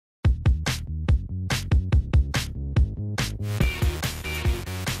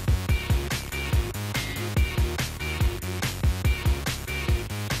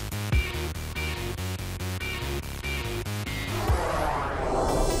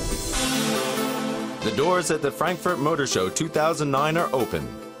The doors at the Frankfurt Motor Show 2009 are open.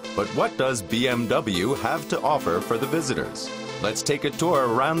 But what does BMW have to offer for the visitors? Let's take a tour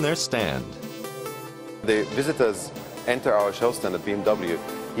around their stand. The visitors enter our show stand at BMW.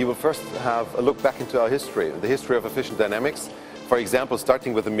 He will first have a look back into our history, the history of efficient dynamics. For example,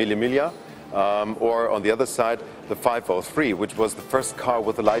 starting with the Mille Miglia, or on the other side, the 503, which was the first car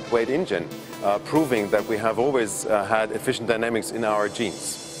with a lightweight engine, proving that we have always had efficient dynamics in our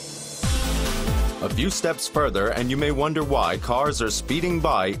genes. A few steps further and you may wonder why cars are speeding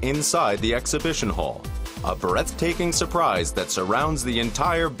by inside the exhibition hall. A breathtaking surprise that surrounds the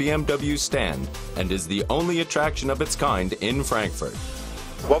entire BMW stand and is the only attraction of its kind in Frankfurt.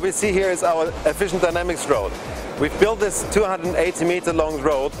 What we see here is our efficient dynamics road. We've built this 280-meter long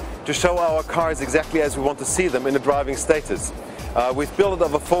road to show our cars exactly as we want to see them in a driving status. We've built it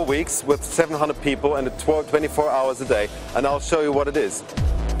over 4 weeks with 700 people and 24 hours a day, and I'll show you what it is.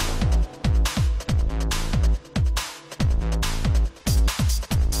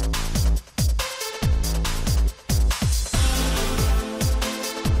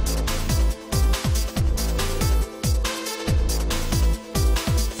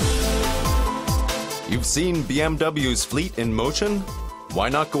 You've seen BMW's fleet in motion? Why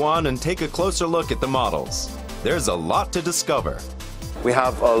not go on and take a closer look at the models? There's a lot to discover. We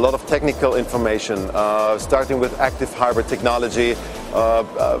have a lot of technical information, starting with active hybrid technology,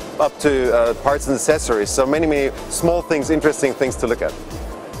 up to parts and accessories. So many small things, interesting things to look at.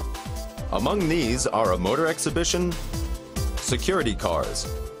 Among these are a motor exhibition, security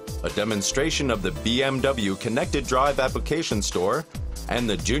cars, a demonstration of the BMW Connected Drive application store, and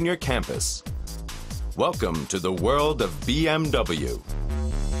the Junior Campus. Welcome to the world of BMW.